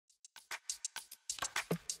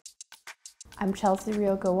I'm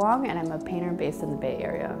Ryoko Wong, and I'm a painter based in the Bay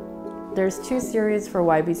Area. There's two series for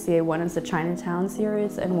YBCA. One is the Chinatown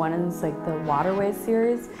series, and one is like the Waterways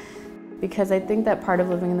series. Because I think that part of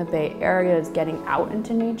living in the Bay Area is getting out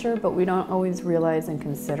into nature, but we don't always realize and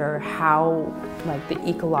consider how like the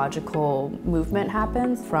ecological movement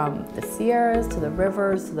happens from the Sierras to the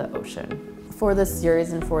rivers to the ocean. For this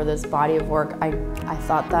series and for this body of work, I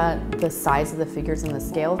thought that the size of the figures and the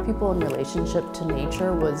scale of people in relationship to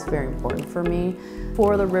nature was very important for me.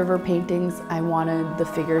 For the river paintings, I wanted the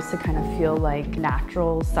figures to kind of feel like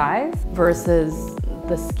natural size versus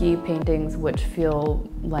the ski paintings, which feel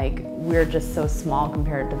like we're just so small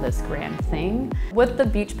compared to this grand thing. With the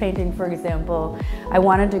beach painting, for example, I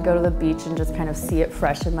wanted to go to the beach and just kind of see it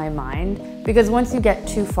fresh in my mind, because once you get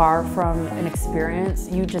too far from an experience,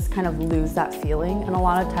 you just kind of lose that feeling. And a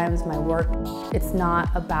lot of times my work, it's not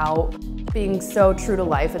about being so true to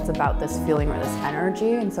life, it's about this feeling or this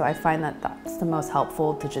energy. And so I find that that's the most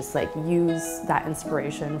helpful, to just like use that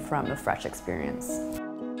inspiration from a fresh experience.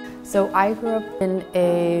 So I grew up in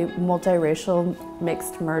a multiracial,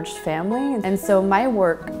 mixed, merged family, and so my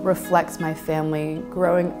work reflects my family.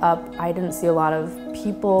 Growing up, I didn't see a lot of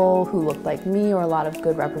people who looked like me or a lot of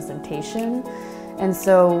good representation. And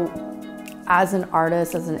so as an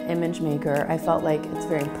artist, as an image maker, I felt like it's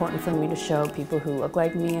very important for me to show people who look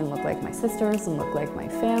like me and look like my sisters and look like my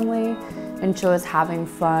family, and show us having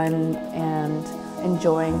fun and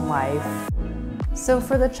enjoying life. So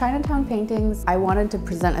for the Chinatown paintings, I wanted to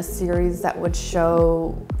present a series that would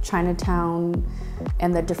show Chinatown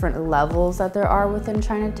and the different levels that there are within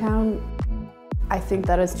Chinatown. I think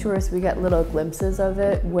that as tourists, we get little glimpses of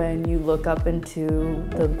it when you look up into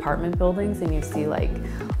the apartment buildings and you see like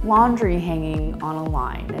laundry hanging on a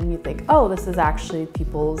line, and you think, oh, this is actually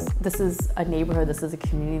this is a neighborhood, this is a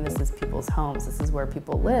community, this is people's homes, this is where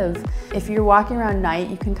people live. If you're walking around at night,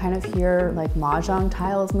 you can kind of hear like mahjong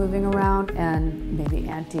tiles moving around and maybe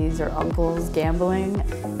aunties or uncles gambling.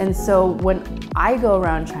 And so when I go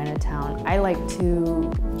around Chinatown, I like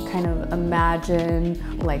to kind of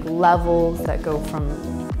imagine like levels that go from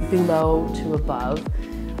below to above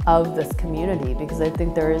of this community, because I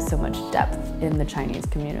think there is so much depth in the Chinese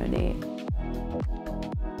community.